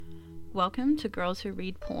Welcome to Girls Who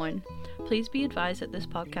Read Porn. Please be advised that this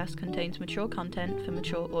podcast contains mature content for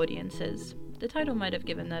mature audiences. The title might have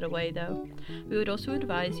given that away though. We would also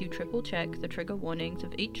advise you triple check the trigger warnings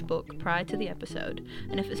of each book prior to the episode,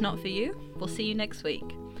 and if it's not for you, we'll see you next week.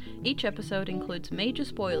 Each episode includes major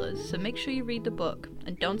spoilers, so make sure you read the book,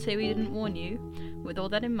 and don't say we didn't warn you. With all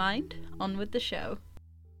that in mind, on with the show.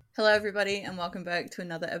 Hello everybody, and welcome back to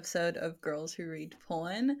another episode of Girls Who Read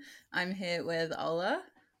Porn. I'm here with Ola.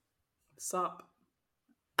 Sup?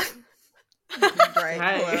 Great.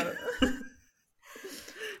 Hey.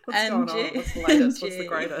 What's And going on? What's the latest? What's the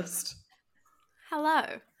greatest? Hello,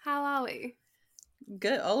 how are we?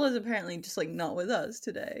 Good. Ola's apparently just not with us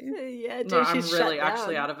today. Yeah, No, I'm really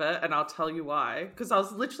actually out of it, and I'll tell you why. Because I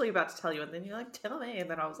was literally about to tell you, and then you're like, tell me. And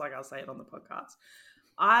then I was like, I'll say it on the podcast.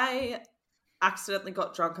 I accidentally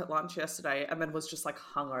got drunk at lunch yesterday and then was just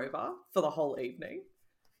hungover for the whole evening.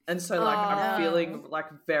 And so I'm feeling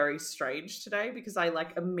very strange today because I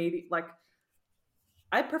immediately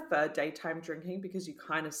I prefer daytime drinking because you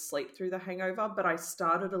kind of sleep through the hangover, but I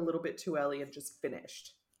started a little bit too early and just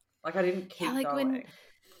finished. I didn't keep going.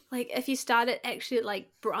 If you start at actually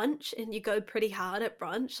brunch and you go pretty hard at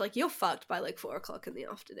brunch, you're fucked by 4 o'clock in the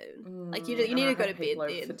afternoon. You need to go to bed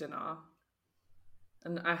then. For dinner.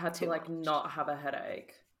 And I had to not have a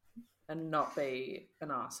headache and not be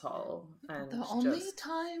an asshole. And the only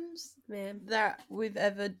times that we've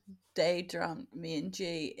ever day drunk, me and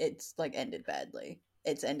G, it's ended badly.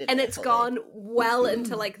 It's ended and awfully. It's gone well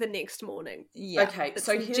into the next morning. Yeah. Okay, it's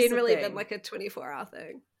so here's generally the thing. been a 24-hour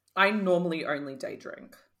thing. I normally only day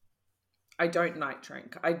drink. I don't night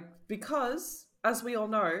drink. Because, as we all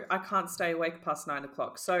know, I can't stay awake past 9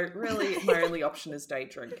 o'clock. So really my only option is day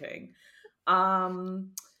drinking.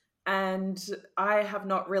 And I have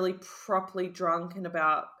not really properly drunk in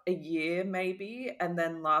about a year maybe, and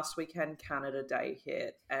then last weekend Canada Day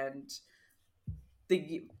hit, and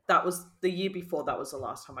that was the year before that was the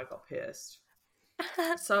last time I got pissed.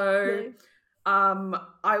 So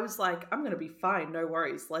I was like, I'm gonna be fine, no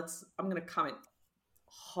worries, I'm gonna come in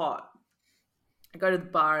hot. I go to the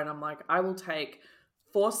bar and I'm like, I will take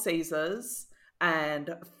 4 Caesars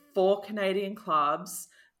and 4 Canadian clubs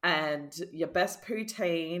and your best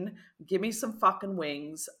poutine, give me some fucking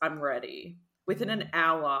wings, I'm ready. Within an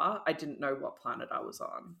hour, I didn't know what planet I was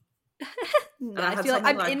on. No, I feel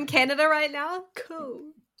I'm in Canada right now.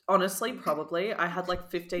 Cool. Honestly, probably. I had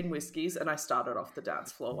 15 whiskeys and I started off the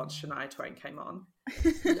dance floor once Shania Twain came on.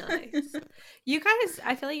 Nice. You guys,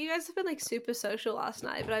 I feel like you guys have been super social last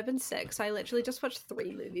night, but I've been sick, so I literally just watched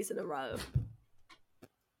 3 movies in a row.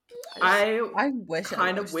 I wish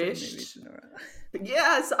kind of wished.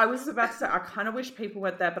 Yes, I was about to say, I kind of wish people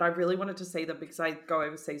went there, but I really wanted to see them because I go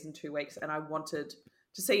overseas in 2 weeks and I wanted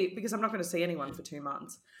to see, because I'm not going to see anyone for 2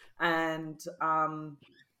 months. And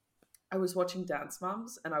I was watching Dance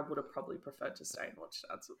Moms and I would have probably preferred to stay and watch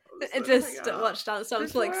Dance Moms. Just watch Dance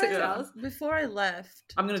Moms for 6 hours. Before I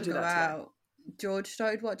left, I'm going to do that out, George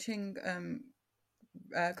started watching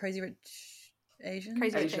Crazy Rich Asians.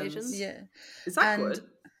 Crazy Rich Asians? Yeah. Is that good?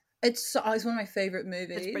 It's one of my favorite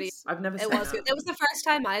movies. It's pretty. I've never seen it. Was good. It was the first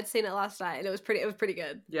time I had seen it last night, and it was pretty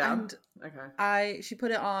good. Yeah. And okay. She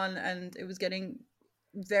put it on, and it was getting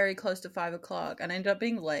very close to 5 o'clock, and I ended up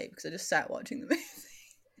being late because I just sat watching the movie.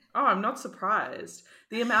 Oh, I'm not surprised.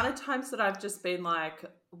 The amount of times that I've just been like,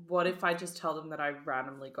 what if I just tell them that I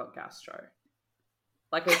randomly got gastro?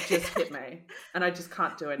 It just hit me, and I just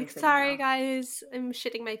can't do anything. Sorry, now. guys, I'm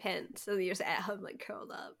shitting my pants, so you're just at home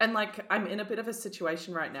curled up. And I'm in a bit of a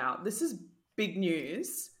situation right now. This is big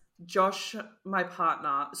news. Josh, my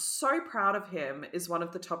partner, so proud of him, is one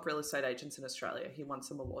of the top real estate agents in Australia. He won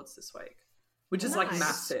some awards this week, which is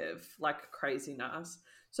massive, craziness.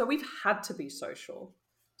 So we've had to be social.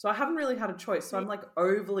 So I haven't really had a choice. So I'm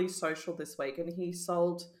overly social this week, and he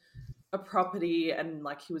sold a property and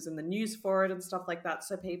he was in the news for it and stuff like that.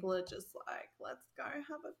 So people are just let's go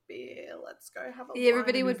have a beer. Let's go have a wine.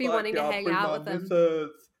 Everybody would be wanting to hang out with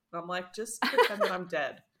them. And I'm just pretend that I'm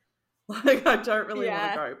dead. I don't really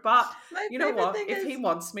want to go. But you know what? If he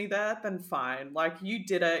wants me there, then fine. You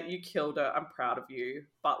did it. You killed it. I'm proud of you.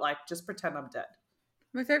 But just pretend I'm dead.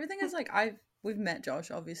 My favorite thing is we've met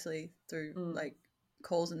Josh obviously through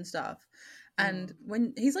calls and stuff. And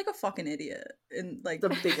when he's a fucking idiot and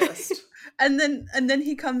the biggest. and then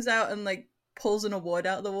he comes out and pulls an award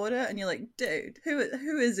out of the water and you're like, dude, who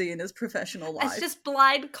is he in his professional life? It's just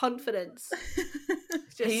blind confidence.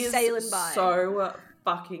 Just sailing by. So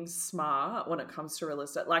fucking smart when it comes to real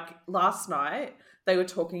estate. Last night they were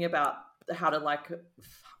talking about how to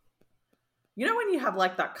you know when you have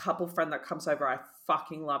that couple friend that comes over, I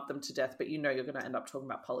fucking love them to death, but you know you're going to end up talking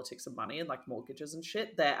about politics and money and like mortgages and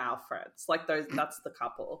shit. They're our friends. Like that's the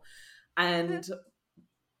couple. And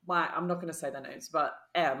I'm not going to say their names, but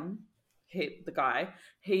the guy,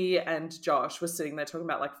 he and Josh were sitting there talking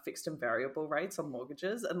about like fixed and variable rates on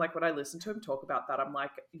mortgages. And like when I listened to him talk about that, I'm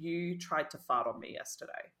like, you tried to fart on me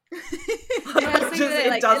yesterday.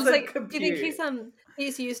 It doesn't compute. Do you think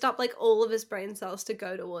he's used up like all of his brain cells to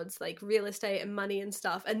go towards like real estate and money and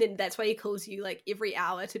stuff, and then that's why he calls you like every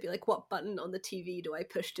hour to be like, what button on the TV do I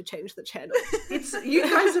push to change the channel? You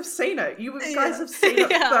guys have seen it. You guys have seen it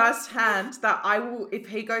firsthand that if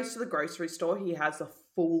he goes to the grocery store, he has a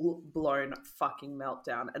full-blown fucking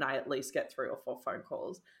meltdown, and I at least get 3 or 4 phone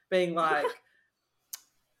calls being like,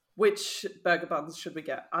 which burger buns should we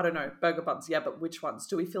get? I don't know, burger buns, yeah, but which ones?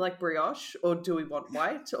 Do we feel like brioche, or do we want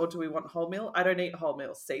white, or do we want wholemeal? I don't eat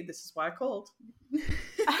wholemeal. See, this is why I called.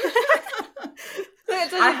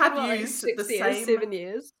 I have used the same 7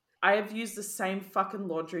 years. I have used the same fucking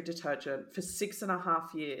laundry detergent for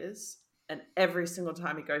 6.5 years, and every single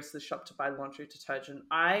time he goes to the shop to buy laundry detergent,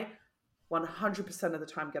 I 100% of the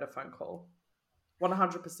time get a phone call.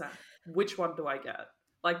 100%. Which one do I get?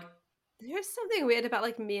 Like, there's something weird about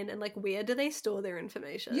like men, and like where do they store their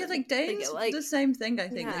information? Yeah, like Dane's the same thing, I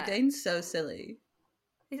think. Like Dane's so silly.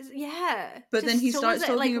 But then he starts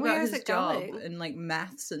talking about his job and like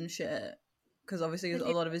maths and shit. Because obviously a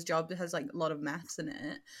lot of his job has like a lot of maths in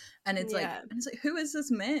it. And it's like, who is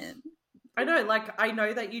this man? I know, like, I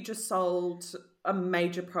know that you just sold a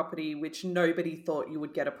major property which nobody thought you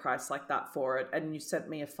would get a price like that for it, and you sent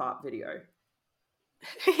me a fart video.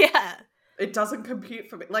 Yeah. It doesn't compute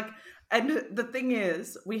for me. Like, and the thing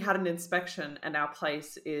is, we had an inspection and our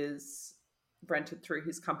place is rented through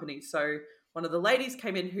his company. So one of the ladies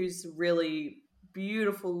came in who's really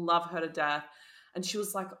beautiful, love her to death. And she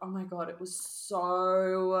was like, oh my God, it was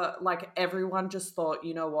so, like, everyone just thought,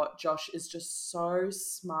 you know what, Josh is just so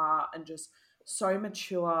smart and just so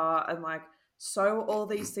mature and, like, so all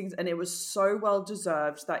these things. And it was so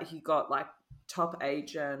well-deserved that he got, like, top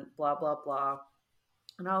agent, blah, blah, blah.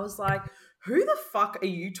 And I was like, who the fuck are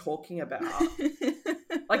you talking about?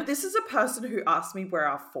 Like, this is a person who asked me where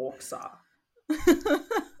our forks are.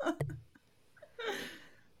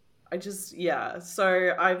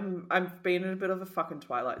 So I've been in a bit of a fucking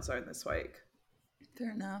twilight zone this week.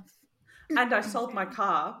 Fair enough. And I sold my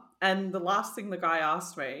car, and the last thing the guy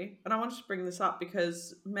asked me, and I wanted to bring this up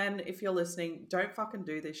because, men, if you're listening, don't fucking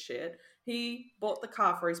do this shit. He bought the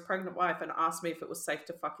car for his pregnant wife and asked me if it was safe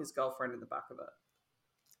to fuck his girlfriend in the back of it.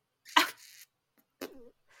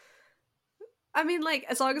 I mean, like,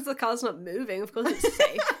 as long as the car's not moving, of course it's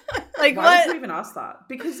safe. Like, why would you even ask that?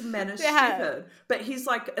 Because men are stupid. But he's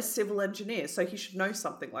like a civil engineer, so he should know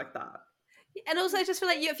something like that. And also, I just feel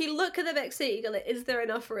like if you look at the back seat, you go like, is there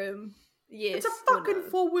enough room? Yes. It's a fucking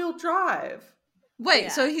 4-wheel drive.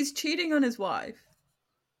 Wait, so he's cheating on his wife?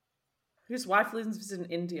 His wife lives in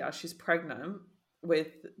India. She's pregnant with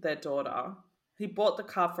their daughter. He bought the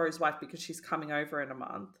car for his wife because she's coming over in a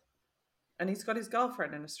month. And he's got his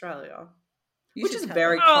girlfriend in Australia. Which is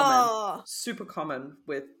very common. Super common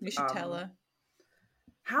with... You should tell her.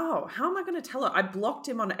 How am I going to tell her? I blocked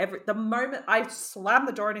him on the moment I slammed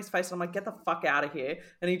the door in his face and I'm like, get the fuck out of here.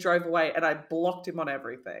 And he drove away and I blocked him on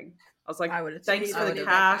everything. I was like, thanks for the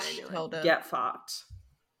cash. Get fucked.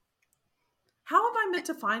 How am I meant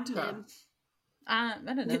to find her? I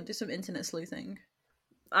don't know. Do some internet sleuthing.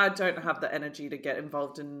 I don't have the energy to get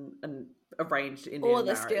involved in an arranged Indian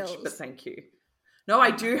marriage. Skills. But thank you. No,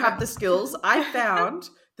 I do have the skills. I found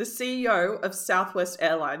the CEO of Southwest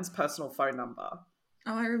Airlines' personal phone number.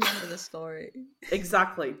 Oh, I remember the story.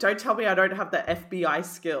 Exactly. Don't tell me I don't have the FBI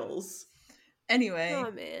skills. Anyway,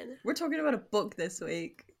 we're talking about a book this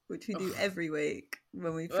week, which we do every week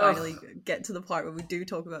when we finally get to the part where we do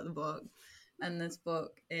talk about the book. And this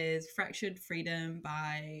book is Fractured Freedom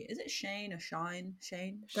by, is it Shane or Shine?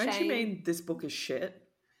 Shane? Don't you mean this book is shit?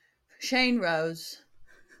 Shane Rose.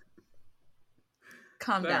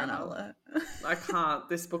 Calm down, Ola. I can't.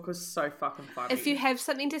 This book was so fucking funny. If you have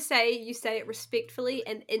something to say, you say it respectfully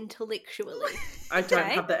and intellectually. I don't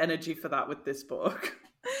have the energy for that with this book.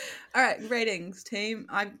 All right, ratings, team.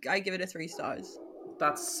 I give it a 3 stars.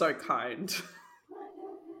 That's so kind.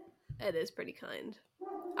 It is pretty kind.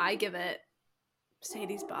 I give it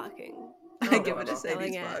Sadie's barking. I give it a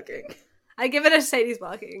Sadie's barking. I give it a Sadie's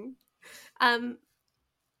barking. I'm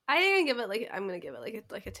gonna give it like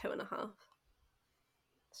a 2.5.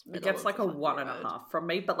 It gets like a 1.5 from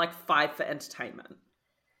me, but like 5 for entertainment.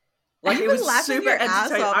 Like it was super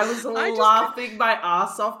entertaining. I was laughing my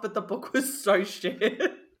ass off, but the book was so shit.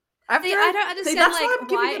 After See, I don't understand that's why I'm like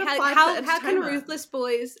giving why it a 5 for how can entertainment. Ruthless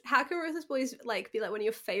Boys like be like one of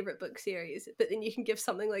your favorite book series, but then you can give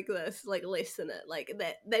something like this like less than it. Like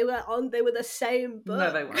that they were the same book.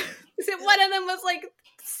 No, they weren't. Except one of them was like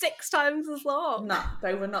 6 times as long. No,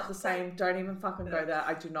 they were not the same. Don't even fucking go there.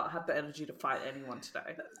 I do not have the energy to fight anyone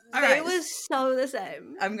today. All They right. were so the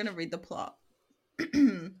same. I'm gonna read the plot.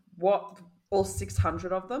 What? All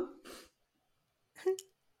 600 of them?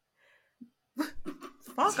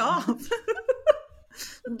 Fuck off.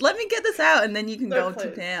 Let me get this out and then you can go to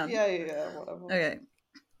please. town. Yeah, whatever. Okay.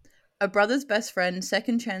 A brother's best friend,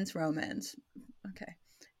 second chance romance. Okay.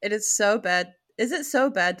 It is so bad. Is it so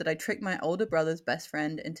bad that I tricked my older brother's best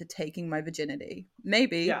friend into taking my virginity?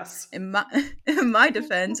 Maybe. Yes. In my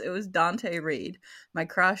defense, it was Dante Reed, my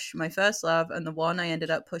crush, my first love, and the one I ended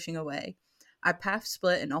up pushing away. Our paths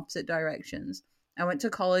split in opposite directions. I went to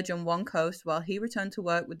college on one coast while he returned to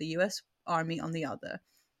work with the US Army on the other.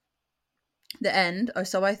 The end, or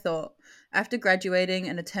so I thought. After graduating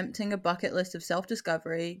and attempting a bucket list of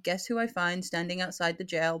self-discovery, guess who I find standing outside the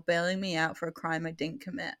jail, bailing me out for a crime I didn't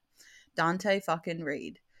commit? Dante fucking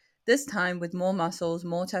Reed. This time with more muscles,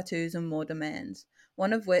 more tattoos, and more demands.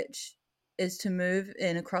 One of which is to move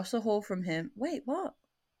in across the hall from him. Wait, what?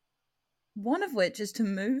 One of which is to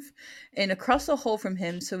move in across the hall from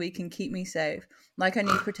him so he can keep me safe. Like I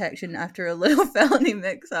need protection after a little felony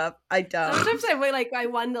mix-up. I don't. Sometimes I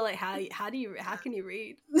wonder like how can you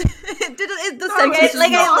read? The No, sentence it's is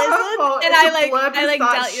like, not- I not her listened, fault. and The I, like- blurb I, is like,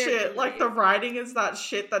 that doubt your shit. ability. Like the writing is that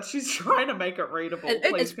shit that she's trying to make it readable. It's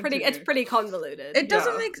Please continue. pretty convoluted. It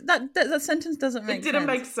doesn't Yeah. make that sentence doesn't make It didn't sense.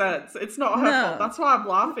 make sense. It's not her No. fault. That's why I'm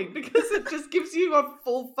laughing, because it just gives you a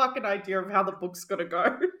full fucking idea of how the book's gonna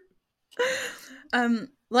go.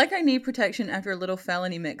 Like I need protection after a little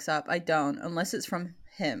felony mix-up. I don't, unless it's from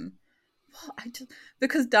him.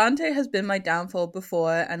 Because Dante has been my downfall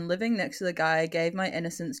before, and living next to the guy I gave my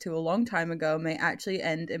innocence to a long time ago may actually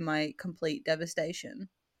end in my complete devastation.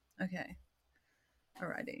 Okay.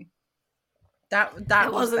 Alrighty. That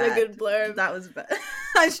was wasn't bad. a good blurb. That was bad.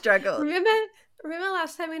 I struggled. Remember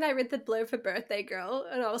last time when I read the blurb for Birthday Girl,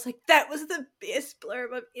 and I was like, that was the best blurb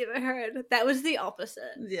I've ever heard. That was the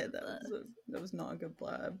opposite. Yeah, that was not a good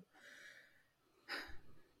blurb.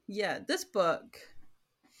 Yeah, this book.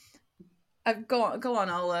 Go on,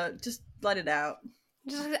 I'll just let it out.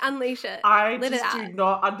 Just unleash it. I Let it just do out.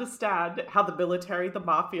 not understand how the military, the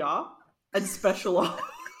mafia, and special ops.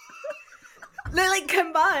 They're like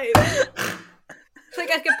combined. It's like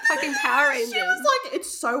a fucking Power Rangers. She was like,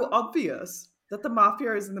 it's so obvious that the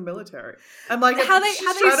mafia is in the military, and like How they she's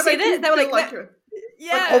trying to said make you it, they were feel like,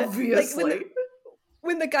 yeah, like obviously.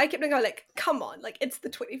 when the guy kept going, like, come on, like it's the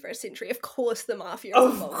 21st century. Of course, the mafia.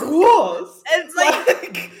 Of involved. course. It's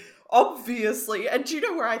like obviously. And do you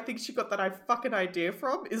know where I think she got that fucking idea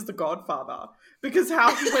from? Is The Godfather. Because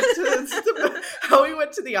how he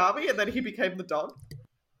went to the army and then he became the Don.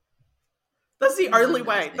 That's the only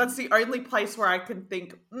way. That's the only place where I can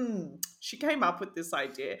think, she came up with this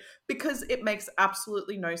idea. Because it makes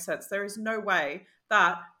absolutely no sense. There is no way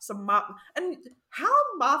that and how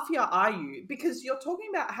mafia are you? Because you're talking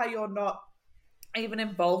about how you're not even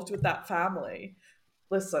involved with that family.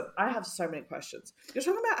 Listen, I have so many questions. You're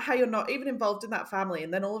talking about how you're not even involved in that family,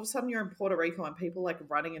 and then all of a sudden you're in Puerto Rico and people like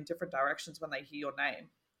running in different directions when they hear your name.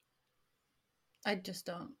 I just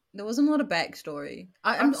don't. There wasn't a lot of backstory.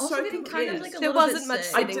 I'm I'm also so getting kind of like a There little wasn't bit much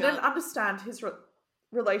sick. I setting didn't up. understand his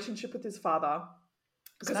relationship with his father.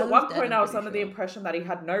 Because His at father's one dead, point I'm I was pretty under the sure. impression that he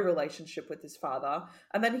had no relationship with his father,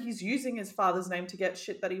 and then he's using his father's name to get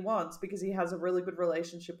shit that he wants because he has a really good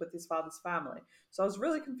relationship with his father's family. So I was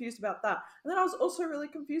really confused about that. And then I was also really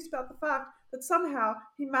confused about the fact that somehow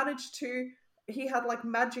he had like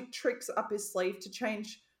magic tricks up his sleeve to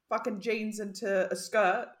change fucking jeans into a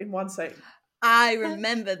skirt in one scene. I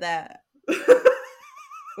remember that.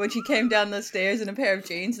 When she came down the stairs in a pair of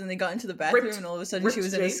jeans and they got into the bathroom and all of a sudden she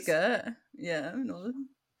was in a jeans? skirt. Yeah.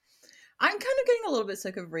 I'm kind of getting a little bit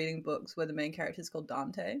sick of reading books where the main character is called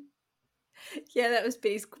Dante. Yeah, that was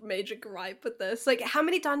B's major gripe with this. Like, how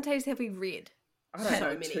many Dantes have we read? I don't So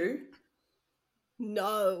know, many. 2?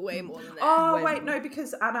 No, way more than that. Oh, Way wait, more. no,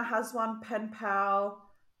 because Anna has one, Pen Pal,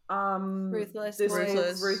 Ruthless, this Boys,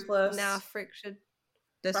 one's Ruthless. Now Friction.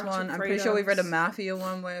 This Ratchet one, I'm pretty sure we've read a Freedoms. Mafia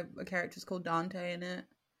one where a character's called Dante in it.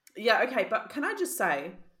 Yeah, okay, but can I just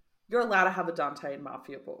say, you're allowed to have a Dante in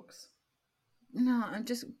Mafia books. No, I'm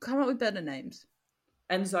just come up with better names.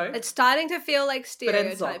 Enzo? It's starting to feel like Enzo.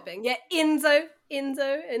 stereotyping. Yeah, Enzo,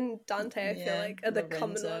 and Dante, I feel Yeah, like, are the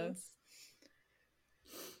common Lorenzo. ones.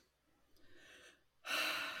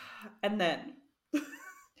 And then,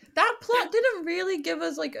 That plot didn't really give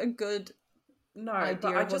us like a good no, idea but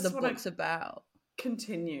I of what just the want book's to about.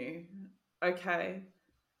 continue. Okay.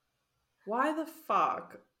 Why the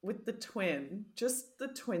fuck with the twin, just the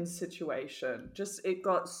twin situation, just it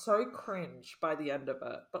got so cringe by the end of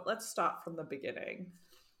it. But let's start from the beginning.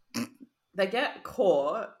 They get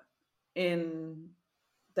caught in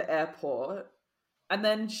the airport, and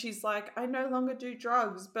then she's like, I no longer do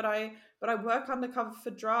drugs, but I work undercover for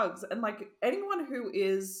drugs. And like anyone who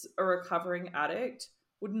is a recovering addict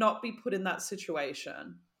would not be put in that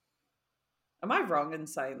situation. Am I wrong in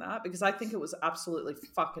saying that? Because I think it was absolutely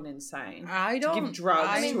fucking insane I to give don't.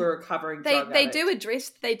 drugs to a recovering drug They addict. do address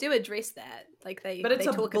that. Like But it's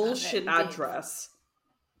they a talk bullshit about it in depth. address.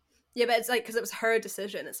 Yeah, but it's like because it was her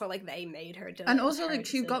decision. It's not like they made her do it. And It was also, her like,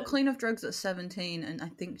 she got decision. clean of drugs at 17, and I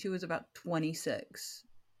think she was about 26.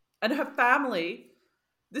 And her family,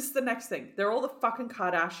 this is the next thing. They're all the fucking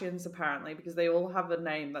Kardashians, apparently, because they all have a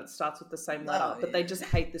name that starts with the same letter, but they just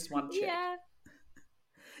hate this one chick. Yeah.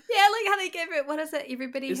 Yeah, like how they gave it. What is it?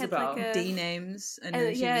 Everybody Isabel. had like a D names, and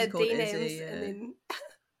then she was called D Izzy. names, Yeah. and then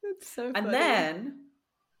it's so funny.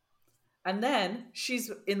 And then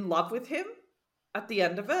she's in love with him at the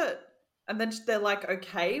end of it. And then they're like,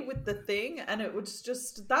 okay with the thing. And it was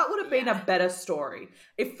just, that would have been a better story.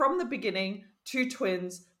 If from the beginning, two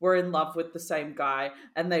twins were in love with the same guy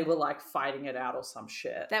and they were like fighting it out or some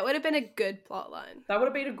shit. That would have been a good plot line. That would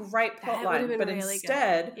have been a great plot That would have line. been But really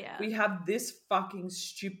instead, good. Yeah. we have this fucking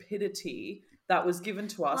stupidity that was given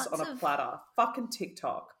to us Lots on a of- platter. Fucking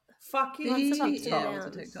TikTok. Fucking Lots of ups and TikTok. downs.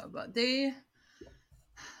 to TikTok, but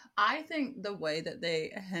I think the way that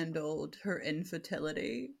they handled her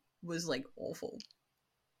infertility was like awful.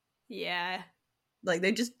 Yeah. Like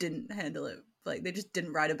they just didn't handle it. Like they just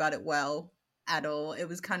didn't write about it well at all. It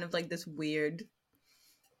was kind of like this weird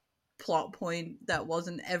plot point that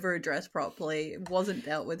wasn't ever addressed properly. It wasn't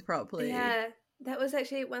dealt with properly. Yeah. That was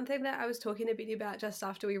actually one thing that I was talking to Betty about just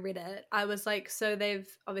after we read it. I was like, so they've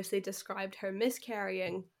obviously described her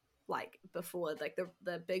miscarrying like before like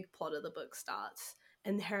the big plot of the book starts,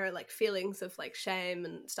 and her like feelings of like shame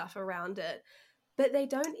and stuff around it. But they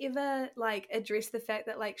don't ever like address the fact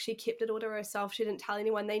that like she kept it all to herself. She didn't tell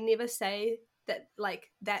anyone. They never say that like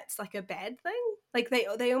that's like a bad thing. Like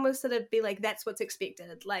they almost sort of be like that's what's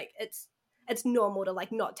expected. Like it's normal to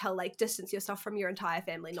like not tell, like distance yourself from your entire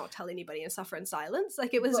family, not tell anybody and suffer in silence.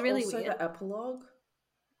 Like it was But really also weird. the epilogue.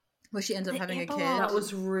 Where she ends up The having a kid. epilogue. That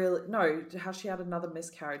was really no. How she had another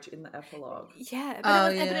miscarriage in the epilogue. Yeah, but,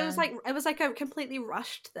 Oh, but it was yeah. like it was like a completely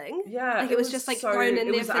rushed thing. Yeah, Like, it was just, like, so, thrown in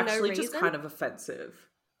it there was for no actually just reason. kind of offensive,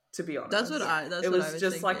 to be honest. That's what I was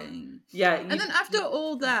just like thinking. yeah. And then after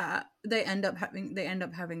all that, they end up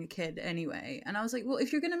having a kid anyway. And I was like, well,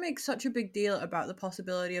 if you're gonna make such a big deal about the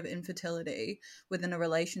possibility of infertility within a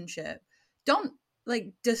relationship, don't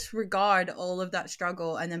like disregard all of that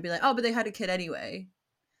struggle and then be like, oh, but they had a kid anyway.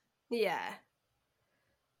 Yeah.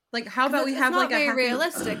 Like, how about we It's have not like a very happy,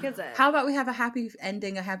 realistic, is it? How about we have a happy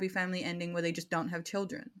ending, a happy family ending where they just don't have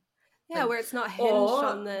children? Yeah, where it's not hinged or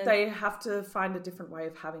on the they have to find a different way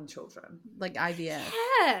of having children. Like IVF.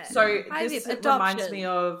 Yeah. So IVF, this reminds adoption. me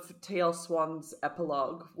of T.L. Swan's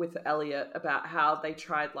epilogue with Elliot about how they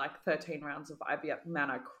tried like 13 rounds of IVF. Man,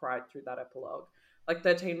 I cried through that epilogue. Like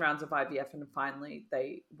 13 rounds of IVF, and finally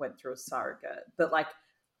they went through a surrogate. But like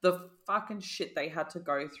the fucking shit they had to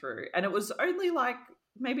go through, and it was only like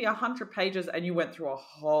maybe 100 pages, and you went through a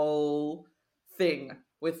whole thing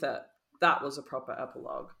with it. That was a proper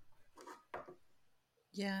epilogue.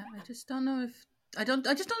 Yeah, I just don't know if I just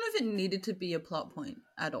don't know if it needed to be a plot point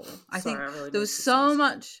at all. I think really there was so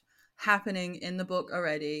much happening in the book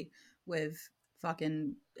already with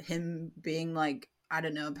fucking him being like, I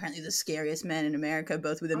don't know, apparently the scariest man in America,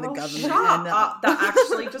 both within the government Shut and up. That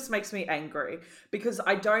actually just makes me angry because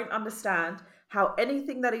I don't understand how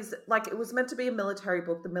anything that is like, it was meant to be a military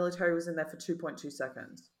book. The military was in there for 2.2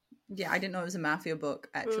 seconds. yeah, I didn't know it was a mafia book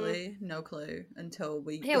actually. No clue until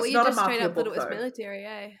we. Yeah, well, It's you not a just straight mafia up thought it book, was though. military,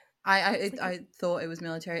 eh? I thought it was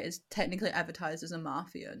military. It's technically advertised as a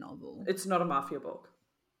mafia novel. It's not a mafia book.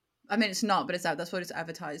 I mean, it's not, but that's what it's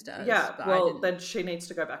advertised as. Yeah, but I well, didn't- then she needs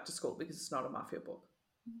to go back to school because it's not a mafia book.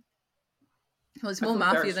 well, it's I more feel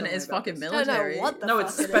very mafia than it is strongly about fucking this. I don't know military. what the No, fuck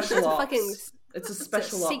it's it is. special It's a ops. fucking It's a it's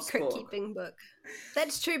special a ops secret book. keeping book.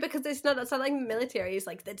 That's true because it's not like military. It's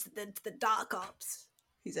like that's the dark ops.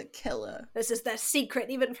 He's a killer. This is their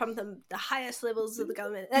secret, even from the highest levels of the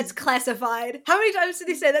government. That's classified. How many times did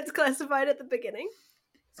he say that's classified at the beginning?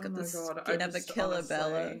 He's got Oh the my God, skin I of a just killer, honestly-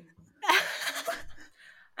 Bella.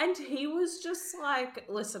 And he was just like,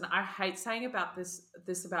 listen, I hate saying about this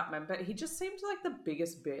about men, but he just seemed like the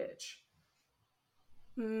biggest bitch.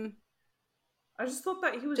 Hmm. I just thought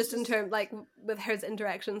that he was just in terms, like, with his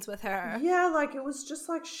interactions with her. Yeah, like, it was just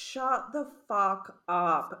like, shut the fuck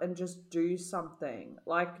up and just do something.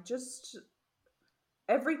 Like, just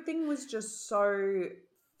everything was just so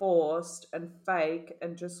forced and fake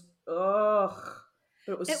and just ugh.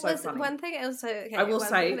 But it was so funny. One thing also. Okay, I will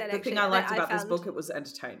say the thing I liked about this book, it was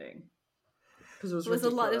entertaining because it was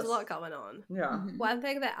ridiculous. There's a lot going on. Yeah. Mm-hmm. One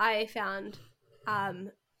thing that I found,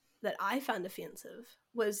 offensive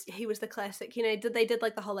was he was the classic. You know, they did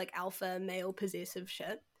like the whole like alpha male possessive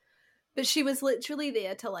shit, but she was literally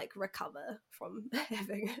there to like recover from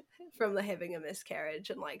having a miscarriage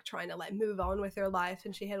and like trying to like move on with her life,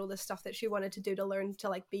 and she had all this stuff that she wanted to do to learn to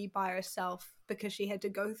like be by herself because she had to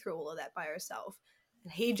go through all of that by herself.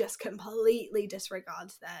 And he just completely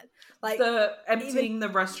disregards that. Like the emptying the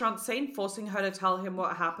restaurant scene, forcing her to tell him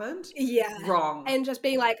what happened. Yeah. Wrong. And just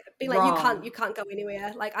being like Wrong. you can't go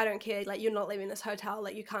anywhere. Like, I don't care. Like, you're not leaving this hotel.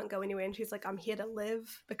 Like, you can't go anywhere. And she's like, I'm here to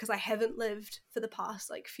live because I haven't lived for the past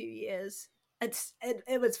like few years.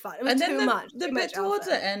 It was fun. It was too much. The too bit much towards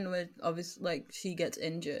alpha. the end where obviously like she gets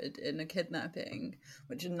injured in a kidnapping,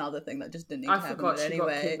 which is another thing that just didn't need to happen. forgot but she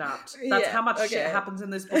anyway. got kidnapped. That's how much shit happens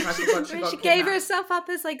in this book. I forgot she got She kidnapped. gave herself up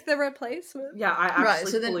as like the replacement. Yeah, I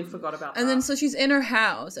actually fully forgot about that. And then so she's in her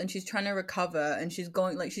house and she's trying to recover and she's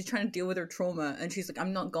going like she's trying to deal with her trauma and she's like,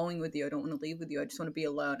 I'm not going with you. I don't want to leave with you. I just want to be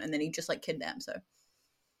alone. And then he just like kidnaps her.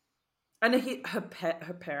 And her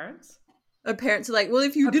parents. Her parents are like, well,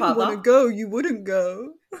 if you Her didn't father? want to go, you wouldn't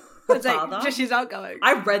go. It's like, father? just she's not going.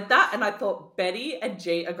 I read that and I thought Betty and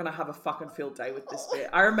G are gonna have a fucking field day with this bit.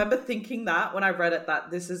 I remember thinking that when I read it, that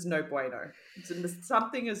this is no bueno.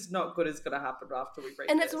 Something is not good is gonna happen after we read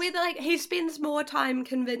And this. it's weird that like he spends more time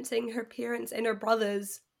convincing her parents and her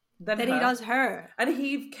brothers than he does her. And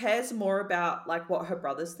he cares more about like what her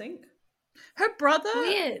brothers think. Her brother,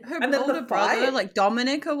 Weird. her And then older the brother, fight. like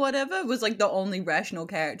Dominic or whatever, was like the only rational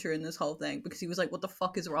character in this whole thing because he was like, what the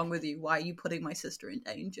fuck is wrong with you? Why are you putting my sister in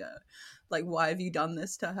danger? Like, why have you done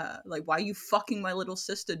this to her? Like, why are you fucking my little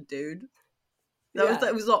sister, dude?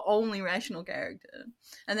 That was the only rational character.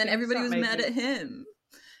 And then everybody was mad at him.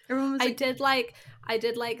 Everyone was I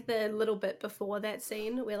did like the little bit before that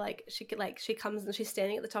scene where like she comes and she's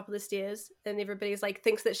standing at the top of the stairs and everybody's like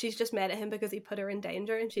thinks that she's just mad at him because he put her in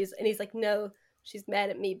danger and he's like, no, she's mad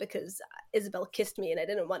at me because Isabel kissed me and I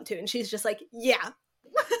didn't want to, and she's just like, yeah.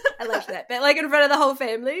 I liked that bit, like in front of the whole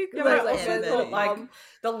family. Yeah, but I was also like, thought like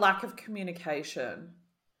the lack of communication.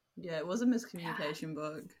 Yeah, it was a miscommunication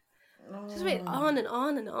book. just went on and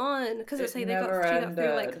on and on because it's like she got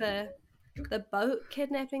through like the boat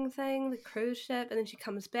kidnapping thing, the cruise ship, and then she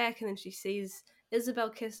comes back and then she sees Isabel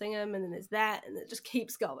kissing him, and then there's that, and it just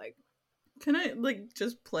keeps going. Can I like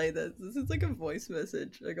just play this? This is like a voice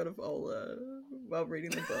message I got of Ola while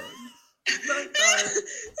reading the book.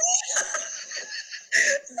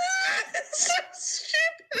 It's so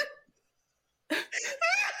stupid.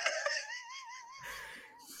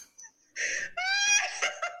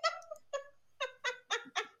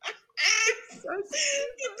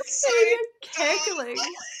 It's so Cackling.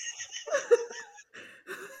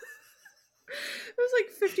 It was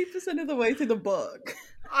like 50% of the way through the book.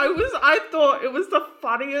 I thought it was the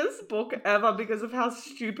funniest book ever because of how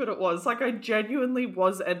stupid it was. Like, I genuinely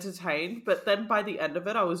was entertained, but then by the end of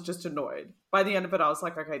it, I was just annoyed. By the end of it, I was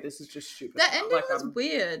like, okay, this is just stupid. That ending like, was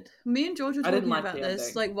weird. Me and George were I didn't talking like about the this.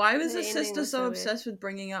 ending. Like, why was The the ending sister was so so obsessed with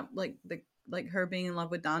bringing up like her being in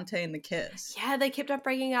love with Dante and the kiss? Yeah, they kept on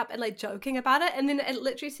bringing up and like joking about it, and then it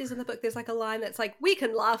literally says in the book there's like a line that's like, we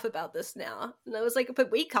can laugh about this now, and I was like,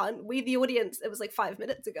 but we can't, we the audience, it was like 5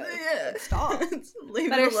 minutes ago. Yeah, Like, stop. Leave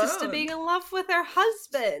But it her alone. sister being in love with her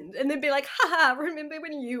husband, and then be like, haha, remember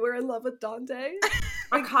when you were in love with Dante?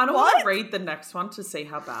 I kind of want to read the next one to see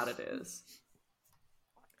how bad it is.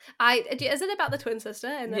 Is it about the twin sister?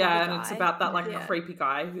 And Yeah, and it's about that like Yeah. creepy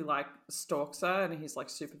guy who like stalks her and he's like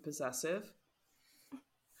super possessive.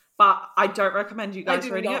 But I don't recommend you guys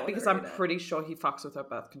do reading not it because wanna I'm read it. pretty sure he fucks with her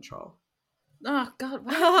birth control. Oh god,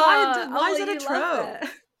 why Oh, is it a you love trope? that.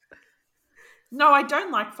 No, I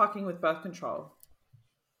don't like fucking with birth control.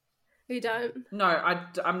 You don't? No,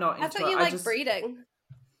 I'm not into I thought it. you I like just, breeding.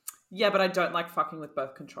 Yeah, but I don't like fucking with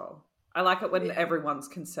birth control. I like it when Yeah. everyone's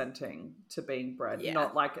consenting to being bred, Yeah.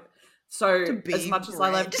 not like so. To As being much as I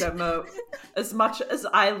love bred. Gemma, as much as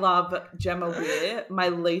I love Gemma Weir, my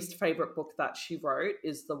least favorite book that she wrote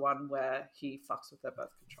is the one where he fucks with her birth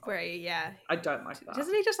control. Where yeah. I don't like that.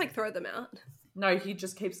 Doesn't he just like throw them out? No, he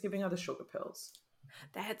just keeps giving her the sugar pills.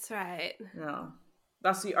 That's right. Yeah,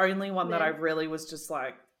 that's the only one that I Yeah. really was just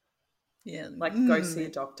like Yeah, go see a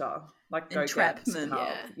doctor, like go get some Entrapment. help.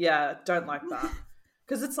 Yeah. Yeah, don't like that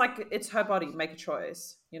because it's like it's her body. Make a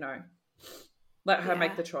choice, you know. Let her Yeah.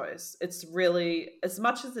 make the choice. It's really, as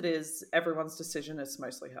much as it is everyone's decision, it's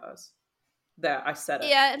mostly hers. There, I said it.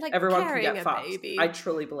 Yeah, and like Everyone can carrying get a fucked. baby, I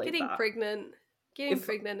truly believe getting that. pregnant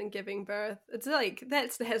and giving birth. It's like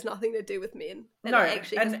that has nothing to do with men. And No, it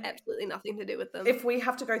actually has and absolutely nothing to do with them. If we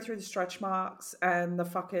have to go through the stretch marks and the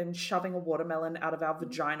fucking shoving a watermelon out of our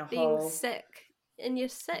vagina being hole, sick, and you're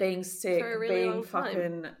sick, being sick, for a really being long time.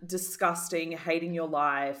 fucking disgusting, hating your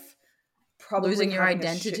life, probably Losing your having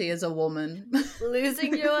identity as a woman.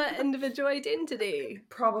 losing your individual identity.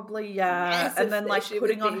 Probably, yeah. Massive And then like issue with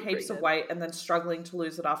putting on being heaps of pregnant. weight and then struggling to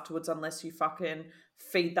lose it afterwards unless you fucking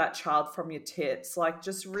feed that child from your tits. Like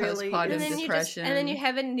just really. Postpartum And then depression. and then you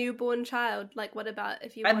have a newborn child. Like, what about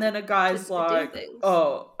if you? And then a guy's to do like, things?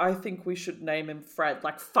 "Oh, I think we should name him Fred."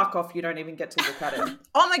 Like, fuck off! You don't even get to look at him.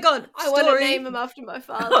 Oh my god! I want to name him after my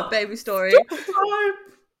father. Baby story.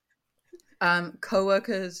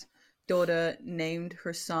 Co-worker's daughter named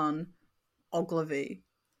her son Ogilvy.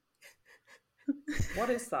 What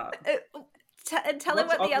is that? Tell him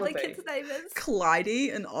What's what the other Ogilvy? kid's name is. Clyde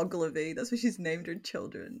and Ogilvy. That's what she's named her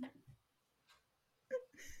children.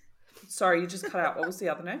 Sorry, you just cut out. What was the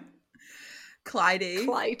other name? Clyde,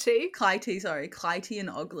 Clytie. Clyde and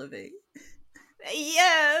Ogilvy.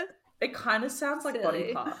 Yeah. It kind of sounds like body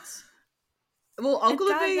Silly. parts. Well,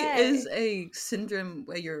 Ogilvy does, is a syndrome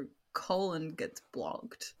where your colon gets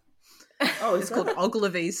blocked. Oh, It's called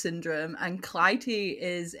Ogilvy syndrome, and Clytie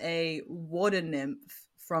is a water nymph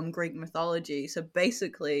from Greek mythology, so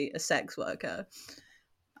basically a sex worker.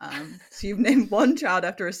 So you've named one child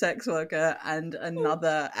after a sex worker and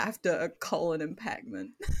another after a colon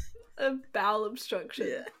impairment. A bowel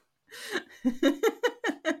obstruction. Yeah.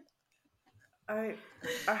 I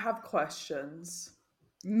have questions,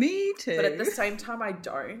 Me too. but at the same time, I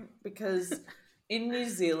don't, because in New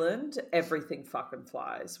Zealand, everything fucking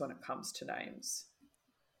flies when it comes to names.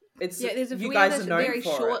 It's There's you guys are a known very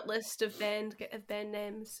for short it. list of band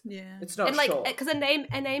names. Yeah. It's not And like, short. because a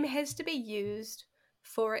name has to be used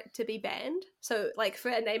for it to be banned. So, like, for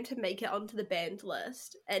a name to make it onto the banned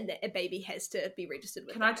list, and a baby has to be registered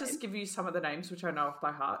with. Can I just give you some of the names which I know off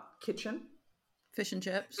by heart? Kitchen, Fish and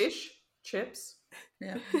chips. fish, chips,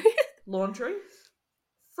 Yeah. laundry,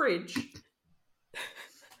 fridge.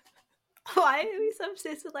 Why are we so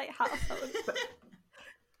obsessed with like household?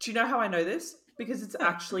 Do you know how I know this? Because it's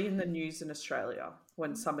actually in the news in Australia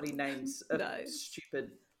when somebody names a No.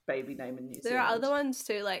 stupid baby name in New Zealand. There are other ones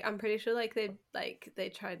too. Like, I'm pretty sure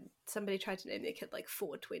somebody tried to name their kid like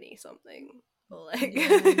 420 something, or like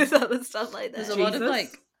Yeah. there's other stuff like that. There's a lot of Jesus.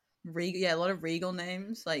 like a lot of regal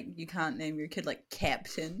names. Like you can't name your kid like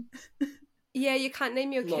Captain, Yeah, you can't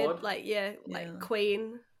name your Lord. kid like Yeah.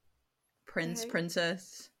 Queen, Prince, Okay.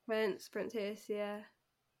 Princess. Prince, Princess. Yeah,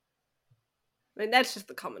 I mean that's just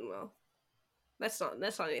the Commonwealth. That's not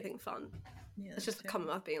anything fun. Yeah, It's just the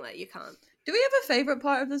Commonwealth being like, you can't. Do we have a favorite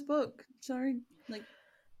part of this book? Sorry, like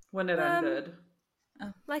When it ended.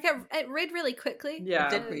 Like it read really quickly. Yeah. It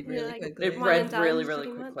did read really quickly. It one read and done, really, really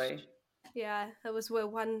pretty much. quickly. Yeah, that was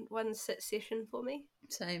one sit session for me.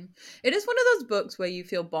 Same. It is one of those books where you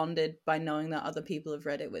feel bonded by knowing that other people have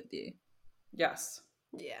read it with you. Yes.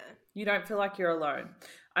 Yeah. You don't feel like you're alone.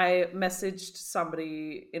 I messaged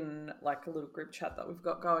somebody in like a little group chat that we've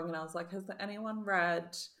got going and I was like, has anyone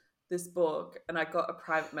read this book? And I got a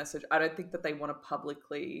private message. I don't think that they want to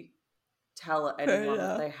publicly tell anyone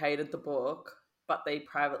that they hated the book, but they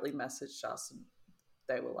privately messaged us and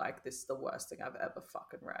they were like, this is the worst thing I've ever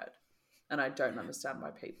fucking read. And I don't understand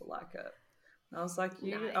why people like it. And I was like,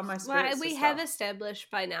 you are my spirit Well, we sister. have established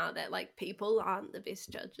by now that like people aren't the best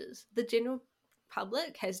judges. The general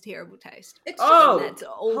public has terrible taste. Oh, And that's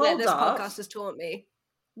all that hold this up. podcast has taught me.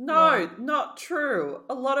 No, not true.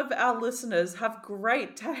 A lot of our listeners have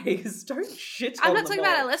great taste. Don't shit on I'm not them talking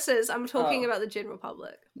about all. our listeners. I'm talking Oh. about the general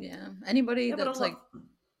public. Yeah. Anybody Yeah, but that's a lot- like,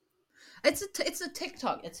 it's a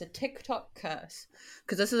TikTok. It's a TikTok curse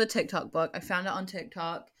because this is a TikTok book. I found it on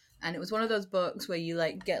TikTok. And it was one of those books where you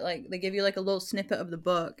like get like they give you like a little snippet of the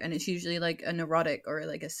book, and it's usually like an erotic or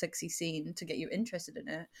like a sexy scene to get you interested in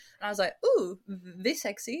it. And I was like, "Ooh, this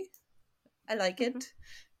sexy, I like it."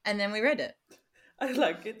 And then we read it. I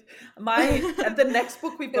like it. And the next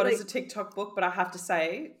book we've got Like- is a TikTok book, but I have to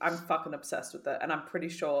say I'm fucking obsessed with it, and I'm pretty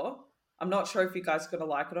sure. I'm not sure if you guys are gonna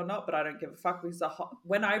like it or not, but I don't give a fuck because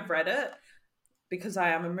when I read it, because I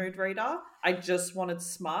am a mood reader, I just wanted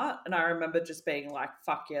smart, and I remember just being like,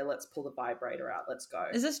 "Fuck yeah, let's pull the vibrator out, let's go."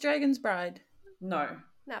 Is this Dragon's Bride? No,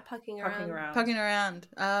 Not pucking around. fucking around. Pucking around.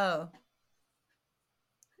 Oh,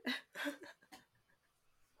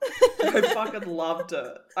 I fucking loved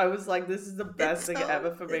it. I was like, this is the best thing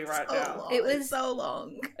ever for me right now. Long. It was It's so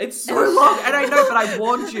long. It's so long, and I know, but I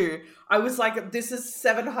warned you. I was like, this is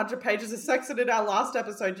 700 pages of sex, and in our last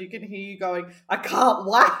episode, you can hear you going, I can't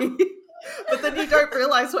wait. But then you don't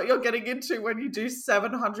realize what you're getting into when you do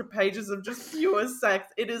 700 pages of just pure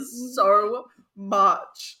sex. It is so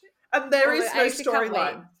much. And there is no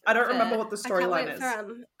storyline. I don't remember what the storyline is.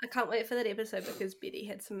 I can't wait for that episode because Betty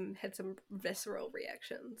had some visceral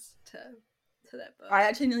reactions to that book. I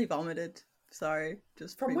actually nearly vomited. Sorry,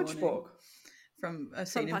 just From which pre-warning. book? From a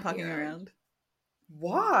scene in Pucking Around.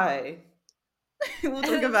 Why? We'll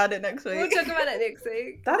talk about it next week. We'll talk about it next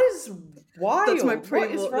week. That is wild. That's my What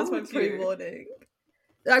is wrong with you? pre-warning.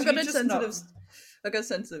 I've got you a just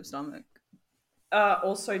sensitive stomach.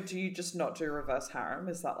 Also, do you just not do reverse harem?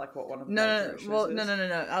 Is that like what one of the major issues is?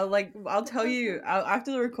 No. I'll tell you.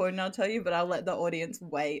 After the recording, I'll tell you. But I'll let the audience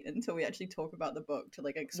wait until we actually talk about the book to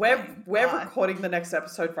like explain. We're why. recording the next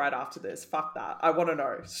episode right after this. Fuck that. I want to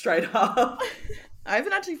know straight up. I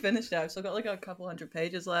haven't actually finished it. I've still got like a couple hundred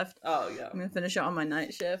pages left. Oh yeah. I'm gonna finish it on my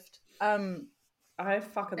night shift. I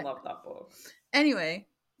fucking love that book. Anyway,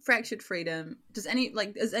 Fractured Freedom. Has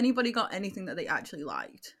anybody got anything that they actually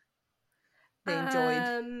liked? They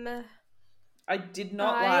enjoyed. I did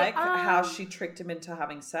not like how she tricked him into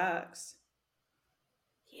having sex.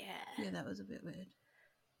 Yeah, that was a bit weird.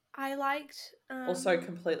 I liked. Also,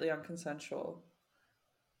 completely unconsensual.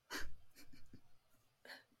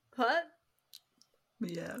 What?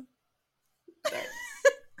 Yeah.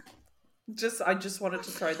 I just wanted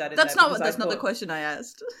to throw that in. That's there not that's not the question I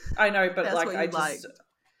asked. I know, but That's like what I you just, liked.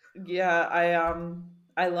 yeah,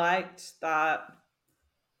 I liked that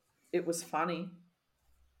it was funny.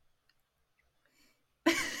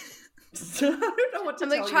 I don't know what to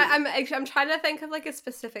tell you. I'm trying to think of like a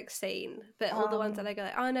specific scene, but all the ones that I go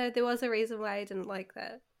like, oh no, there was a reason why I didn't like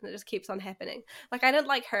that, and it just keeps on happening. Like I didn't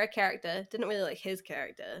like her character, didn't really like his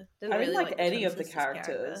character. I didn't really like any of the Princess's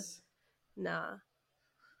character. characers. Nah.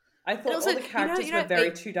 I thought also, all the characters were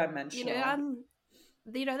very two-dimensional.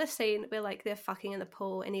 You know the scene where like they're fucking in the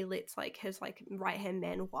pool and he lets like his like right hand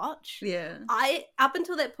man watch. Yeah. Up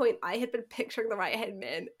until that point, I had been picturing the right hand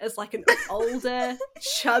man as like an older,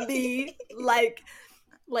 chubby, like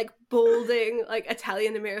balding, like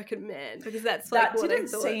Italian American man, because that's like that what didn't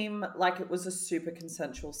I thought. seem like it was a super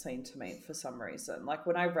consensual scene to me for some reason. Like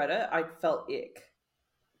when I read it, I felt ick.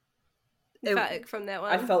 You felt ick from that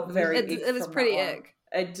one. I felt very ick. It was from pretty that one. ick.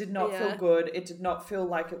 It did not feel good. It did not feel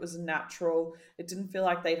like it was natural. It didn't feel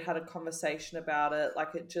like they'd had a conversation about it.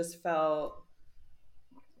 Like it just felt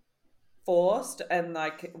forced and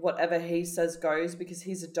like whatever he says goes because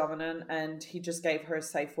he's a dominant and he just gave her a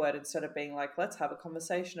safe word instead of being like, let's have a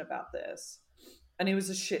conversation about this. And he was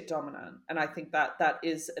a shit dominant. And I think that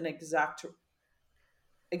is an exact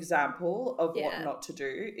example of what not to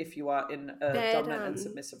do if you are in a dominant and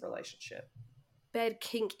submissive relationship. Bad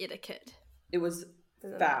kink etiquette. It was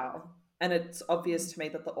foul, and it's obvious to me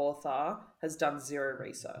that the author has done zero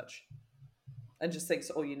research and just thinks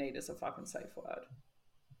all you need is a fucking safe word.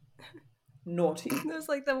 Naughty. There's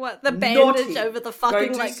like the bandage over the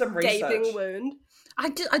fucking like gaping wound.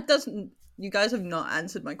 You guys have not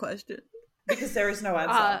answered my question because there is no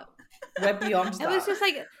answer. We're beyond that. It was just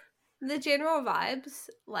like the general vibes,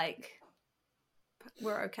 like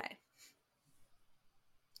were okay.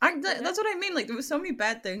 That's what I mean. Like there were so many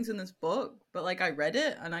bad things in this book, but like I read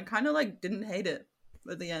it and I kind of like didn't hate it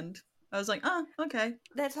at the end. I was like, oh, okay.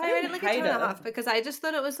 That's why I read it like a 2.5 because I just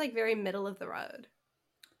thought it was like very middle of the road.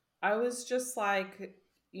 I was just like,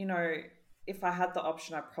 you know, if I had the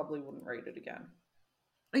option, I probably wouldn't read it again.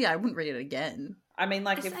 Oh, yeah, I wouldn't read it again. I mean,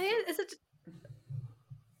 like, is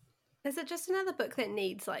it just another book that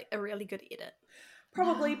needs like a really good edit?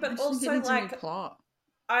 Probably, but also like plot.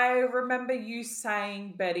 I remember you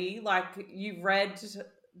saying, Betty, like you read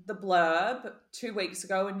the blurb 2 weeks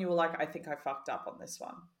ago and you were like, I think I fucked up on this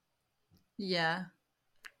one. Yeah.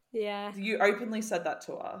 Yeah. You openly said that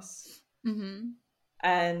to us. Mm-hmm.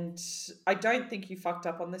 And I don't think you fucked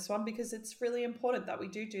up on this one because it's really important that we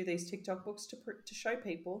do these TikTok books to show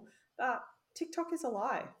people that TikTok is a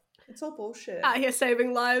lie. It's all bullshit. Out here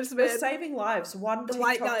saving lives, man. We're saving lives one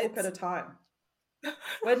TikTok book at a time.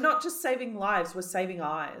 We're not just saving lives, we're saving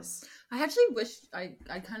eyes. I actually wish,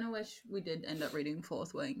 I kind of wish we did end up reading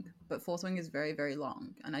Fourth Wing, but Fourth Wing is very, very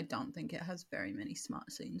long, and I don't think it has very many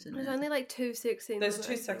smart scenes in it. There's only like 2 sex scenes. There's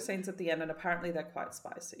 2 sex scenes at the end, and apparently they're quite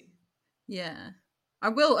spicy. Yeah. I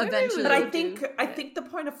will eventually. But I think the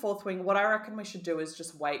point of Fourth Wing, what I reckon we should do is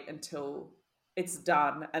just wait until it's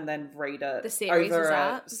done and then read it over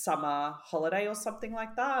a summer holiday or something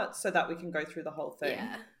like that so that we can go through the whole thing.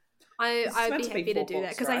 Yeah. It's I'd meant be to be happy to 4 do that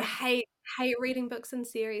books, because right? I hate reading books in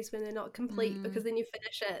series when they're not complete because then you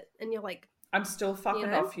finish it and you're like, I'm still fucking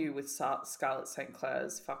know? off you with Scarlett St.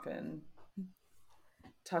 Clair's fucking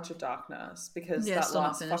Touch of Darkness because Yeah, that still not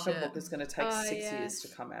last finished fucking yet. book is going to take Oh, 6 yeah. years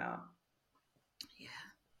to come out. Yeah.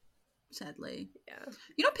 Sadly. yeah.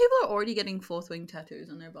 You know, people are already getting fourth wing tattoos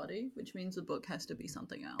on their body, which means the book has to be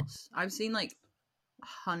something else. I've seen like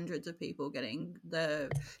hundreds of people getting the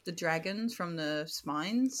dragons from the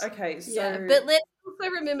spines. Okay, so Yeah, but let's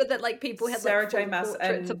also remember that like people had Sarah like J. full Maas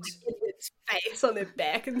portraits of and- like, Edward's face on their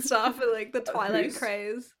back and stuff, and like the Twilight who's?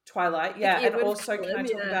 craze. Twilight, yeah, and Edward also can I Cullen,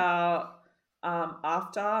 talk yeah. about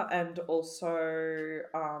After and also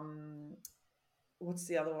what's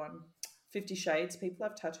the other one? 50 Shades. People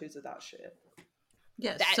have tattoos of that shit.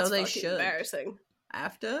 Yes, That's so they fucking should. embarrassing.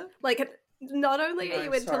 After? Like, not only are No,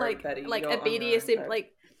 you into sorry, like Betty, like you're a on your own, BDSM, babe.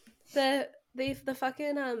 like the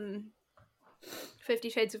fucking 50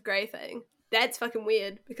 Shades of Grey thing. That's fucking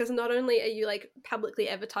weird because not only are you like publicly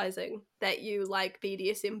advertising that you like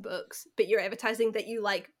BDSM books, but you're advertising that you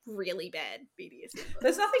like really bad BDSM books.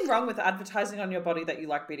 There's nothing wrong with advertising on your body that you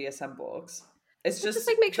like BDSM books. It's just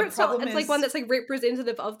like make sure the it's not. problem It's like is- one that's like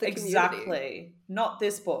representative of the community. exactly not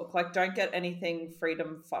this book. Like, don't get anything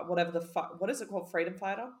freedom, whatever the fuck. What is it called? Freedom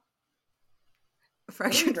Fighter?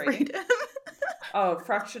 Fractured reading? freedom. Oh,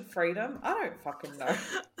 Fractured Freedom. I don't fucking know.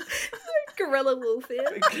 Guerrilla warfare.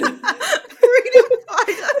 Freedom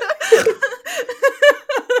fighter.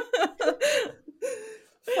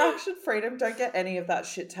 Fractured Freedom. Don't get any of that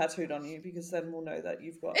shit tattooed on you because then we'll know that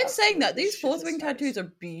you've got. It's saying that absolutely these fourth shittest wing face. tattoos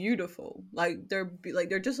are beautiful. Like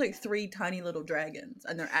they're just like 3 tiny little dragons,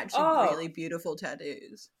 and they're actually Oh. really beautiful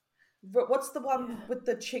tattoos. But what's the one with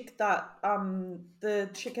the chick that the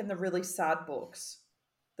chick in the really sad books?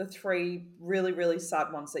 The 3 really, really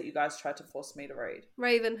sad ones that you guys tried to force me to read.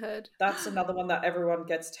 Ravenhood. That's another one that everyone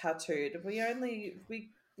gets tattooed. We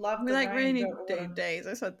love We the like rain, rainy don't wanna- days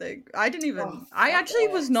or something. I didn't even. Oh, I fuck actually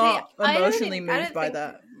off. was not I don't emotionally think- I don't moved by think-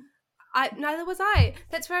 that. Neither was I.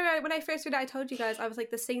 That's why when I first read it, I told you guys I was like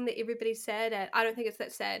the scene that everybody's sad at. I don't think it's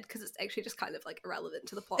that sad because it's actually just kind of like irrelevant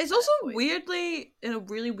to the plot. It's at also that point. weirdly in a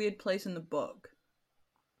really weird place in the book.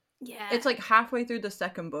 Yeah, It's like halfway through the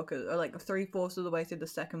second book, or like 3/4 of the way through the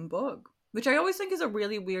second book, which I always think is a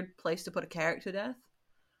really weird place to put a character death.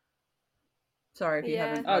 Sorry if you Yeah.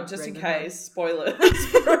 haven't. Oh, read just in Ravenhood. case, spoilers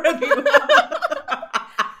for anyone. But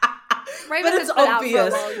Ravenhood's it's been out for a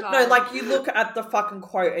obvious. long No, time. like you look at the fucking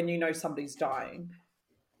quote and you know somebody's dying.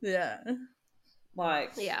 Yeah.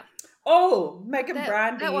 Like, yeah, oh, Megan That-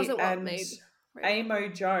 Brandy that wasn't what and made Amo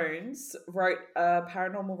Jones wrote a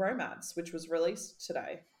Paranormal Romance, which was released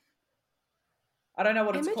today. I don't know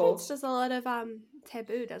what it's Emma called. Jones does a lot of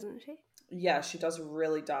taboo, doesn't she? Yeah, she does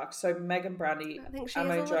really dark. So Megan Brandy, I think she has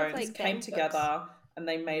a Amo lot of, Jones like, came banned together and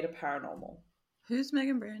they made a paranormal. Who's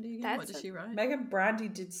Megan Brandy again? What That's did a- she write? Megan Brandy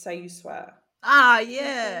did Say You Swear. Ah,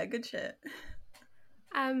 yeah, good shit.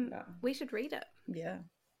 Yeah. We should read it. Yeah,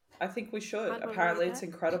 I think we should. I'd wanna Apparently read it's that.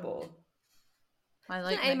 incredible. I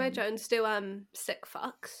like Didn't Amo Megan. Jones do Sick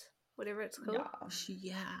Fucks, whatever it's called?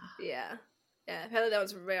 Yeah. Yeah. Apparently that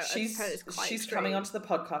was real. She's quite coming extreme. onto the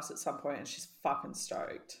podcast at some point and she's fucking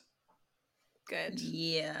stoked. Good.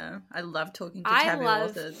 Yeah, I love talking to I taboo love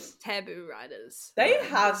authors. taboo writers. They There's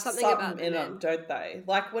have something about in them. them, don't they?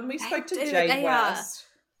 Like when we They spoke to do, Jay they are. West,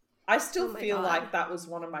 I still Oh my feel God. like that was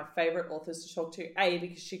one of my favorite authors to talk to. A,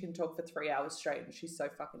 because she can talk for 3 hours straight and she's so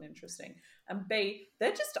fucking interesting. And B,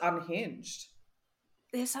 they're just unhinged.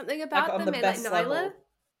 There's something about Like on them the and best like Nyla. level.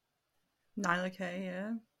 Nyla K,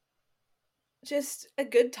 yeah. Just a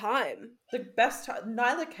good time. The best time.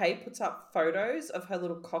 Nyla Kay puts up photos of her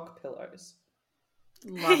little cock pillows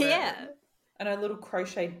Love it. Yeah. and her little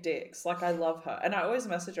crochet dicks. Like, I love her. And I always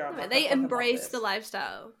message her. I'm like, I They fucking love embrace this. the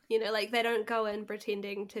lifestyle. You know, like they don't go in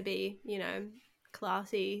pretending to be, you know,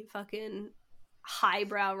 classy fucking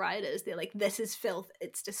highbrow writers. They're like, this is filth.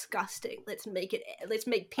 It's disgusting. Let's make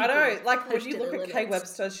people. I know, like when push you to look their at Kay limits.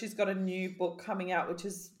 Webster, she's got a new book coming out which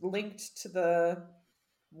is linked to the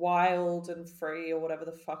Wild and Free or whatever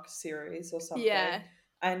the fuck series or something. Yeah.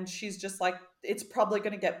 And she's just like, it's probably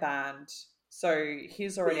going to get banned. So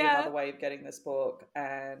here's already Yeah. another way of getting this book,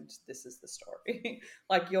 and this is the story.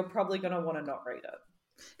 Like, you're probably going to want to not read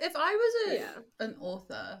it. If I was Yeah. an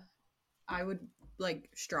author, I would like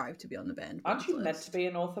strive to be on the banned. Aren't you books meant list. to be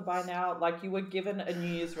an author by now? Like, you were given a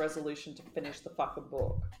New Year's resolution to finish the fucking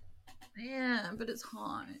book. Yeah, but it's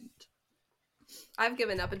hard. I've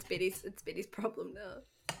given up. It's Betty's problem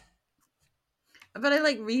now. But I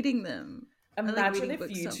like reading them. like Imagine reading if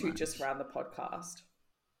books you so two just much. ran the podcast.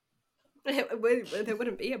 There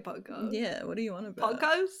wouldn't be a podcast. Yeah, what do you want about?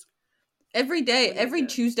 Podcast? Every day, every Yeah.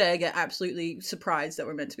 Tuesday, I get absolutely surprised that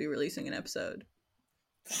we're meant to be releasing an episode.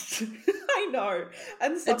 I know.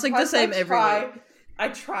 And It's like the sometimes same every week. I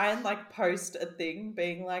try and like post a thing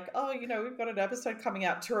being like, oh, you know, we've got an episode coming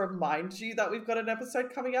out to remind you that we've got an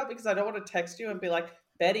episode coming out, because I don't want to text you and be like,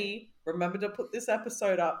 Betty, remember to put this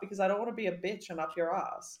episode up, because I don't want to be a bitch and up your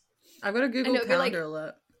ass. I've got a Google it would be like- Calendar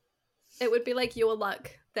alert. It would be like your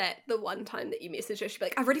luck that the one time that you message her, she'd be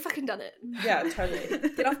like, I've already fucking done it. Yeah, totally.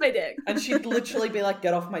 Get off my dick. And she'd literally be like,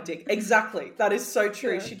 get off my dick. Exactly. That is so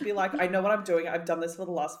true. Yeah. She'd be like, I know what I'm doing. I've done this for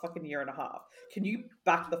the last fucking year and a half. Can you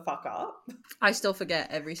back the fuck up? I still forget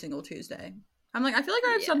every single Tuesday. I'm like, I feel like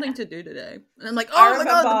I have Yeah. something to do today. And I'm like, I oh my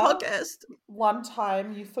god, remember- the podcast. One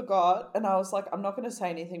time you forgot, and I was like, I'm not going to say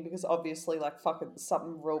anything because obviously, like, fucking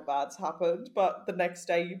something real bad's happened. But the next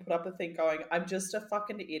day you put up a thing going, I'm just a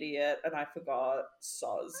fucking idiot and I forgot.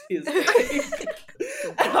 Soz. Here's the thing.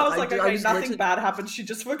 And I was like, I okay, was nothing literally- bad happened. She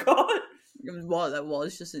just forgot. That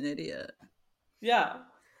was just an idiot. Yeah.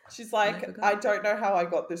 She's like, forgot. I don't know how I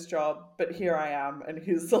got this job, but here I am, and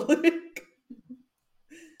here's the link.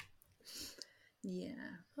 Yeah.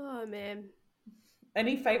 Oh, man.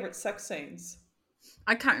 Any favorite sex scenes?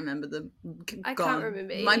 I can't remember them. I Gone. can't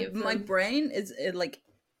remember any My of my them. brain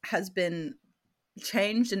has been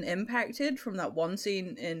changed and impacted from that one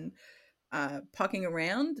scene in Pucking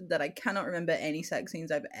Around that I cannot remember any sex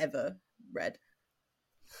scenes I've ever read.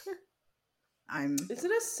 Is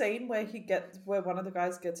it a scene where where one of the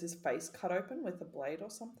guys gets his face cut open with a blade or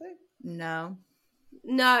something? No.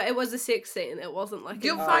 No, it was a sex scene. It wasn't like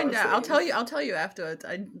You'll a find I out. see. I'll tell you afterwards.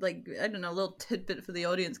 I don't know, a little tidbit for the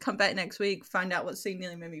audience. Come back next week, find out what scene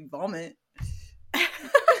nearly made me vomit. I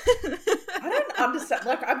don't understand.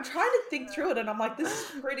 Like, I'm trying to think through it, and I'm like, this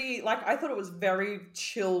is pretty. Like, I thought it was very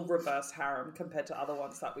chill reverse harem compared to other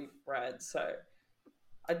ones that we've read. So,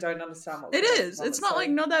 I don't understand what It was is. going on It's with not like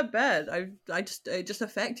saying. not that bad. It just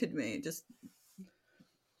affected me. It just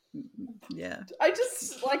yeah. I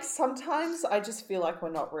just like sometimes I just feel like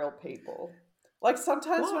we're not real people. Like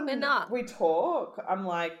sometimes What? We're when not. we talk, I'm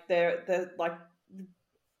like they're like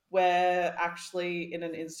we're actually in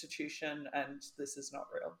an institution and this is not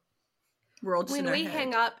real. We're all just When in our we head.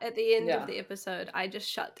 hang up at the end Yeah. of the episode, I just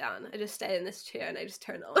shut down. I just stay in this chair and I just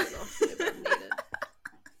turn it on and off whenever I'm needed.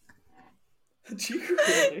 Do you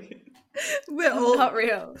really? We're all Not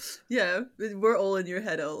real. yeah. We're all in your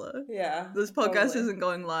head, Ola. Yeah. This podcast totally. isn't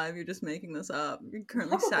going live. You're just making this up. You're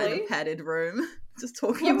currently sat in Probably. a padded room, just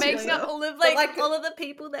talking You're to making up yourself. all of like- all of the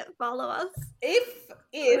people that follow us If on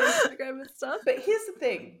if Instagram and stuff. but here's the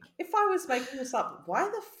thing. If I was making this up, why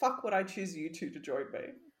the fuck would I choose you two to join me?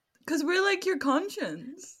 Because we're like your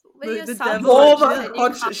conscience. We're your the sub- devil More Well, of yeah. a You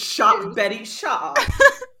conscious. can't Shut, choose. Betty. Shut up.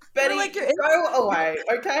 Betty, like your go away.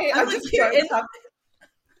 Okay, I'm I like just your don't have.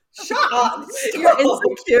 Shut up. Your Stop.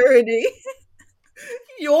 insecurity.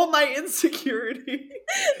 You're my insecurity.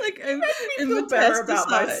 Like I'm I feel better about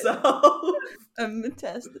myself. I'm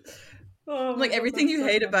metastasized. Oh my Like God, everything that's you so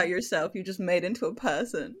hate funny. about yourself, you just made into a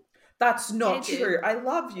person. That's not Yeah, dude. true. I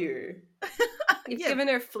love you. You've Yeah. given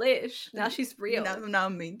her flesh. Now she's real. Now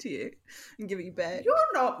I'm mean to you and give it you back. You're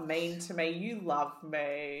not mean to me. You love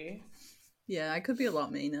me. Yeah, I could be a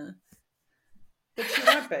lot meaner. But you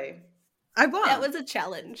won't be. I won't. That was a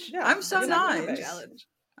challenge. Yeah, I'm so you're not gonna nice. be. Challenge.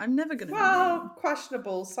 I'm never gonna be mean. Well,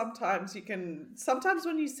 questionable. Sometimes you can. Sometimes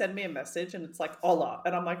when you send me a message and it's like Ola,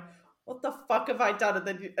 and I'm like, "What the fuck have I done?" And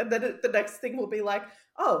then the next thing will be like,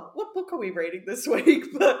 "Oh, what book are we reading this week?"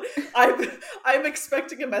 But I'm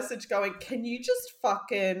expecting a message going, "Can you just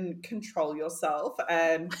fucking control yourself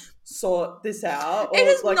and sort this out?" Or It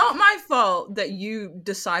is like, not my fault that you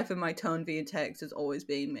decipher my tone via text as always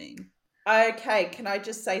being mean. okay. Can I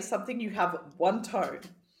just say something? You have one tone.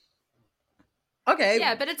 Okay.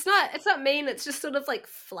 Yeah, but it's not mean, it's just sort of like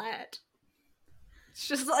flat. It's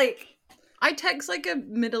just like I text like a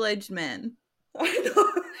middle-aged man. I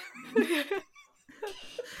know.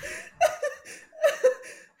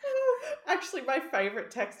 Actually, my favorite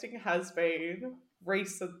texting has been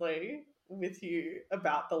recently with you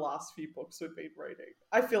about the last few books we've been reading.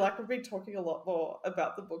 I feel like we've been talking a lot more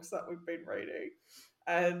about the books that we've been reading,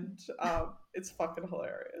 and it's fucking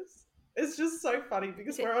hilarious. It's just so funny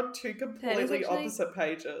because we're on two completely actually- opposite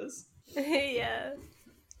pages. yeah.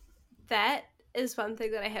 That is one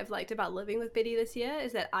thing that I have liked about living with Betty this year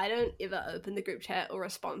is that I don't ever open the group chat or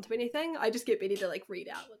respond to anything. I just get Betty to like read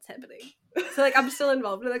out what's happening. So like I'm still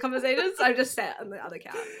involved in the conversations. I'm just sat on the other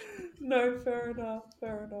couch. No, fair enough.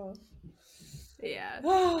 Fair enough. Yeah.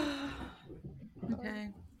 Okay.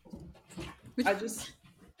 I just.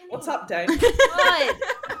 What's up, Dane? What?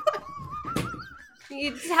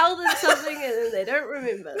 You tell them something and then they don't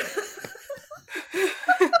remember.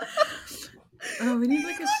 Oh, we need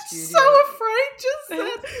like a studio. So afraid just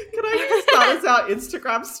then. Can I use that as our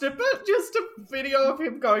Instagram snippet? Just a video of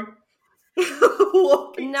him going.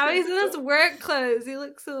 walking Now to he's in the- his work clothes. He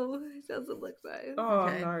doesn't look nice. Oh,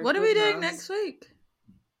 Okay. no, What are we doing goodness. next week?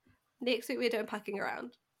 Next week we're doing Pucking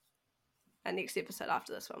Around. And next episode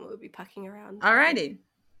after this one we'll be Pucking Around. Alrighty.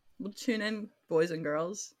 We'll tune in, boys and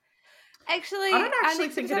girls. Actually, I don't our actually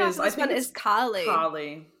next think it episode is. after I this think one it's is Carly.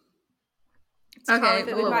 Carly. It's Okay, Carly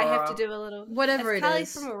But from we might have Aurora. to do a little. Whatever it's it Carly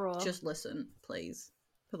is, from Aurora. just listen, please.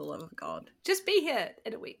 For the love of God. Just be here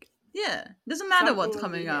in a week. Yeah. Doesn't matter Something what's will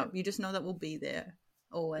coming be up. there. You just know that we'll be there.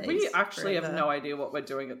 Always. We actually have forever. no idea what we're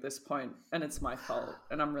doing at this point, and it's my fault.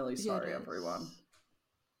 And I'm really Yeah, it sorry, is. everyone.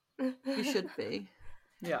 You should be.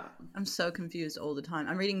 Yeah. I'm so confused all the time.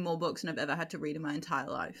 I'm reading more books than I've ever had to read in my entire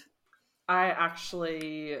life. I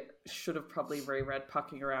actually should have probably reread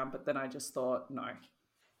Pucking Around, but then I just thought, no.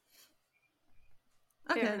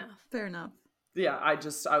 Okay, enough. fair enough. Yeah, I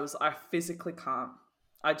physically can't.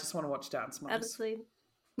 I just want to watch Dance Moms. Honestly.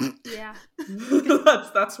 Yeah.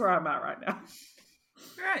 That's where I'm at right now.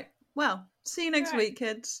 Alright. Well, see you next Alright. week,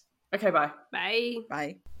 kids. Okay, bye. Bye.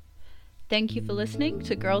 Bye. Thank you for listening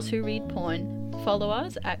to Girls Who Read Porn. Follow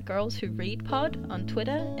us at Girls Who Read Pod on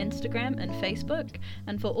Twitter, Instagram, and Facebook.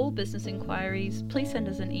 And for all business inquiries, please send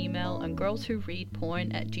us an email on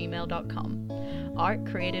girlswhoreadporn@gmail.com. Art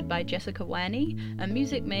created by Jessica Wanney and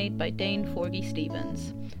music made by Dane Forgy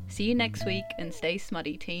Stevens. See you next week and stay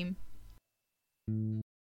smutty, team.